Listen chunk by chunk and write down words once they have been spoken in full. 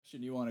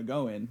you want to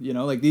go in,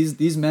 like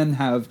these men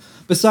have,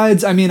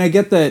 besides, I mean, I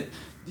get that,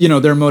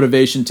 their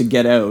motivation to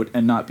get out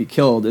and not be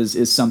killed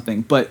is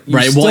something, but you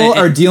still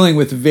are dealing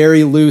with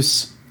very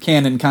loose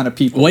cannon kind of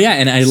people. Well, yeah,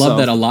 and I love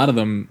that a lot of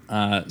them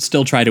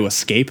still try to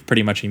escape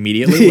pretty much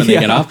immediately when they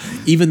get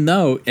off, even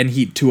though,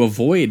 to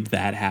avoid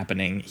that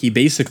happening, he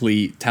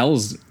basically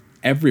tells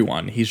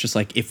everyone, he's just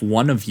like, if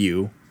one of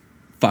you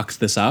fucks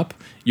this up,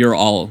 you're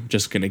all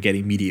just going to get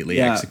immediately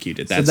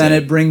executed. That's so then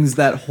it brings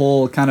that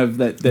whole kind of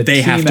that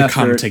they have to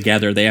come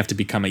together. They have to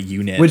become a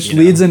unit, which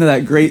leads into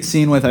that great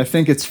scene with, I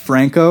think it's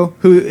Franco,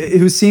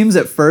 who seems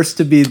at first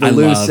to be the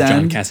loose end. I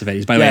love John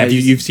Cassavetes. By the way,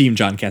 you've seen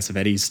John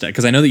Cassavetes stuff,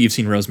 because I know that you've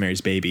seen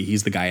Rosemary's Baby.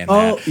 He's the guy in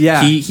that. Oh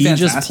yeah, he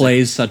just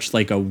plays such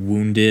like a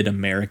wounded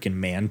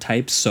American man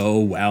type so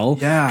well.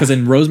 Yeah, because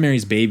in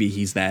Rosemary's Baby,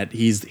 he's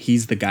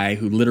the guy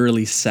who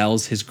literally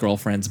sells his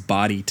girlfriend's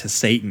body to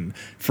Satan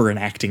for an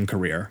acting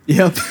career.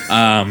 Yep.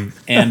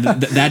 And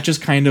that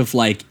just kind of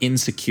like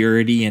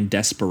insecurity and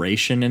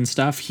desperation and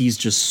stuff. He's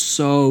just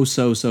so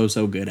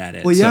good at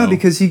it. Well, yeah,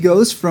 because he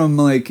goes from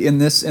like in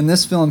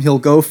this film, he'll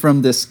go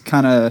from this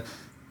kind of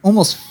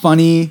almost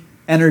funny,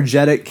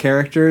 energetic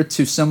character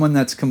to someone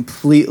that's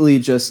completely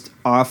just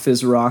off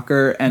his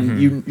rocker,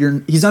 and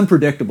he's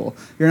unpredictable.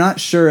 You're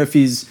not sure if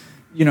he's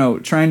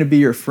trying to be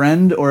your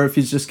friend, or if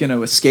he's just going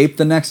to escape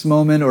the next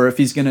moment, or if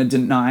he's going to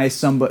deny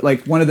somebody.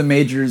 Like one of the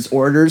Major's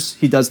orders,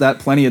 he does that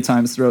plenty of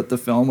times throughout the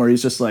film, where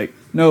he's just like,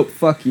 nope,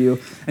 fuck you.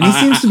 And he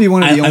seems to be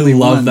one of the only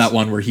ones. I love that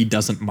one where he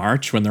doesn't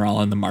march when they're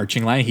all in the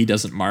marching line. He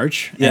doesn't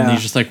march. Yeah. And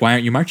he's just like, why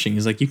aren't you marching?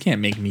 He's like, you can't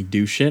make me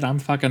do shit. I'm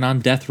fucking on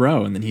death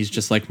row. And then he's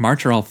just like,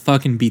 march or I'll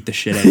fucking beat the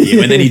shit out of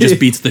you. And then he just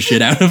beats the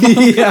shit out of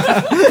him.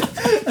 Yeah.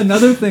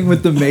 Another thing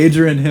with the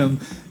Major and him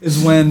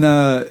is when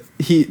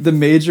the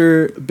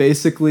Major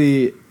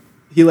basically,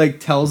 he like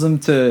tells him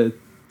to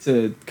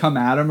come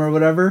at him or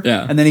whatever.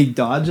 Yeah. And then he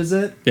dodges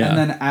it. Yeah. And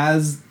then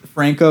as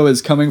Franco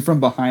is coming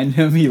from behind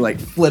him, he like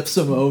flips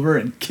him over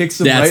and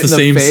kicks him right in the face. That's the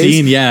same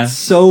scene, yeah.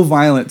 So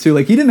violent too.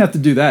 Like he didn't have to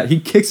do that. He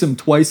kicks him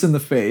twice in the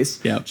face,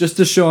 just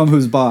to show him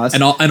who's boss.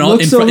 And all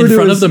in front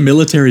of the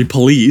military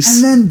police.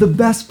 And then the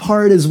best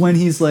part is when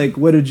he's like,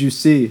 "What did you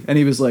see?" And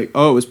he was like,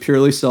 "Oh, it was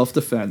purely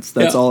self-defense.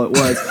 That's all it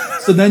was."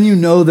 So then you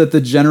know that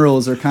the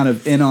generals are kind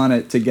of in on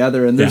it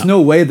together, and there's no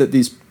way that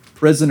these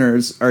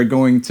prisoners are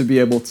going to be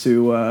able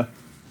to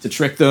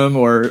trick them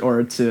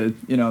or to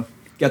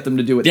get them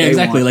to do what they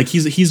exactly. want. Like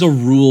he's a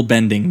rule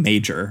bending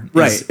major,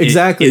 right?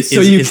 Exactly.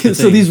 So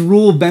these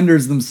rule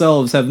benders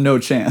themselves have no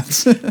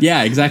chance.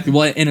 Yeah, exactly.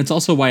 Well, and it's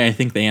also why I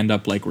think they end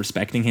up like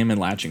respecting him and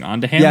latching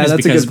onto him. Yeah,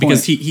 that's because a good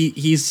point.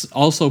 he's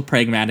also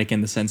pragmatic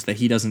in the sense that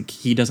he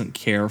doesn't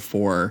care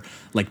for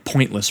like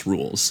pointless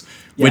rules.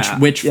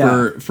 Which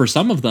for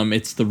some of them,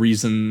 it's the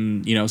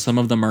reason some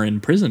of them are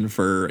in prison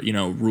for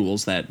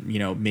rules that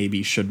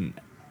maybe shouldn't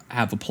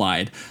have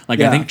applied.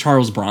 Like I think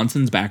Charles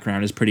Bronson's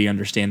background is pretty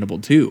understandable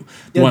too.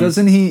 Yeah,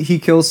 doesn't he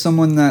kill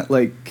someone that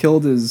like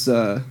killed his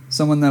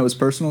someone that was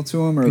personal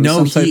to him, or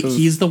no?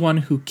 He's the one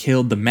who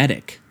killed the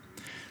medic.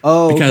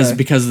 Oh,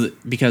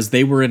 because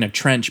they were in a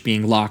trench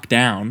being locked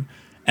down,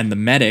 and the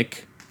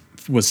medic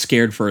was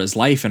scared for his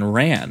life and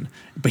ran.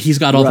 But he's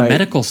got all the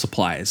medical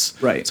supplies.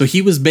 Right. So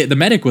he was the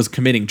medic was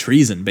committing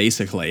treason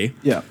basically.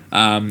 Yeah.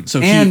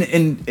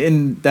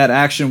 In that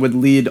action would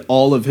lead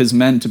all of his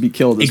men to be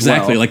killed as well.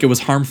 Exactly. Like it was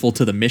harmful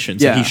to the mission.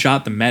 So he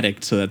shot the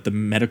medic so that the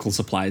medical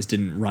supplies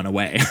didn't run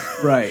away.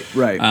 Right.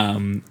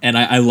 And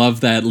I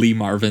love that Lee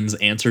Marvin's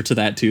answer to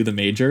that too, the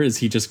Major, is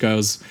he just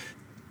goes,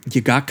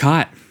 "You got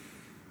caught."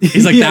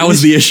 He's like, that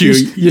was the issue.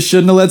 You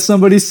shouldn't have let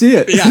somebody see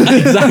it. Yeah,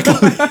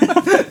 exactly.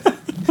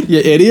 You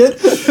idiot.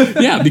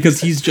 Yeah,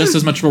 because he's just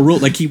as much of a rule.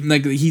 Like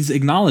he's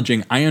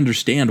acknowledging, I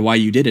understand why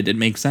you did it. It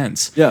makes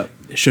sense. Yeah.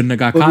 Shouldn't have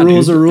got caught.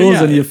 Rules are rules,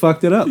 and you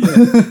fucked it up.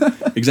 Yeah.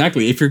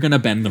 Exactly. If you're gonna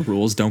bend the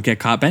rules, don't get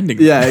caught bending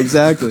them. Yeah,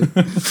 exactly.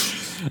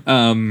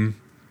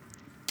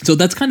 So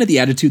that's kind of the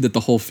attitude that the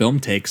whole film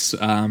takes,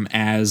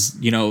 as,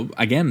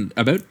 again,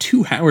 about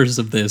 2 hours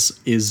of this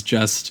is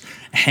just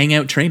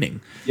hangout training.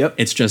 Yep.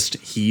 It's just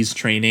he's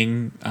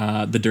training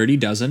the Dirty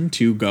Dozen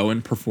to go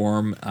and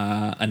perform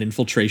an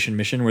infiltration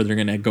mission where they're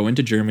going to go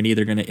into Germany.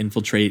 They're going to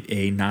infiltrate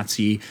a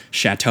Nazi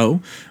chateau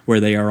where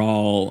they are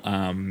all,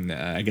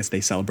 I guess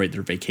they celebrate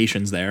their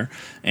vacations there.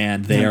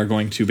 And they are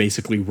going to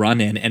basically run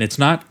in. And it's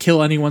not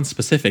kill anyone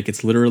specific.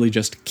 It's literally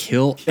just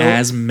kill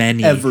as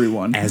many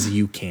everyone as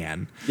you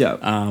can.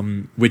 Yeah.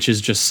 Which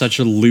is just such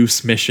a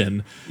loose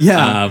mission.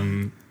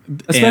 Yeah.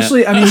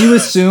 Especially, I mean, you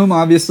assume,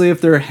 obviously, if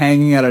they're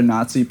hanging at a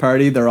Nazi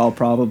party, they're all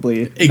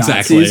probably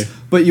Nazis.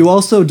 But you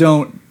also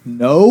don't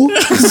know.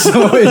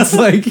 So it's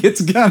like,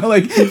 it's kind of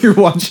like you're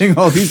watching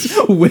all these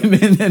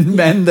women and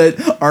men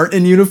that aren't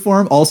in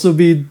uniform also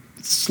be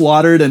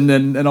slaughtered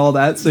and all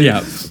that. So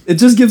it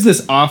just gives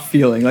this off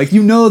feeling. Like,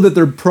 that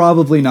they're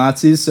probably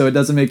Nazis, so it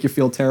doesn't make you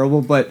feel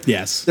terrible. But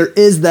yes, there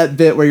is that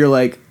bit where you're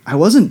like, I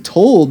wasn't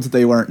told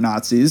they weren't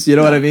Nazis. You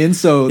know what I mean?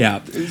 So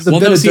Yeah. there's a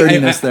bit of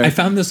dirtiness there. I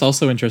found this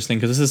also interesting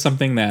because this is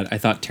something that I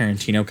thought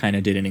Tarantino kind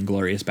of did in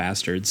Inglourious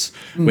Bastards,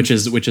 which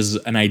is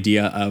an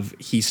idea of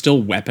he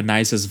still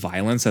weaponizes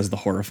violence as the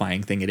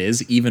horrifying thing it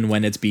is, even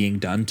when it's being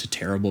done to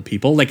terrible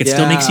people. Like it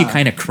still makes you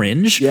kind of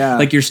cringe. Yeah.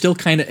 Like you're still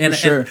kind of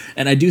sure.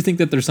 and I do think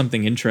that there's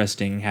something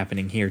interesting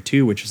happening here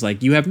too, which is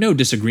like you have no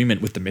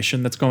disagreement with the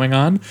mission that's going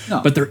on,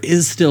 but there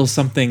is still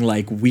something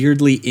like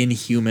weirdly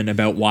inhuman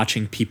about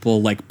watching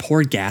people like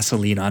pour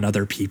gasoline on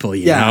other people,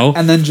 you know?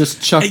 And then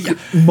just chuck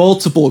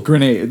multiple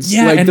grenades.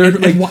 Yeah, like,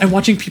 and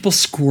watching people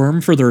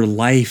squirm for their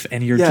life,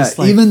 and you're just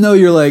like... even though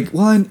you're like,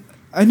 well,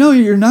 I know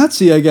you're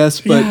Nazi, I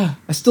guess, but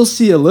I still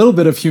see a little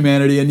bit of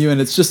humanity in you,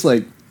 and it's just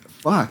like,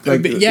 fuck.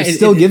 Like, it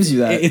still gives you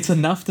that. It's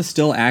enough to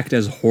still act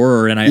as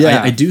horror, and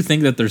I do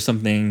think that there's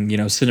something, you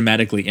know,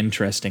 cinematically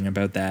interesting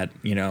about that,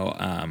 you know,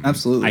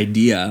 absolutely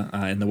idea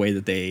in the way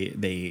that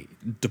they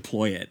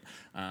deploy it.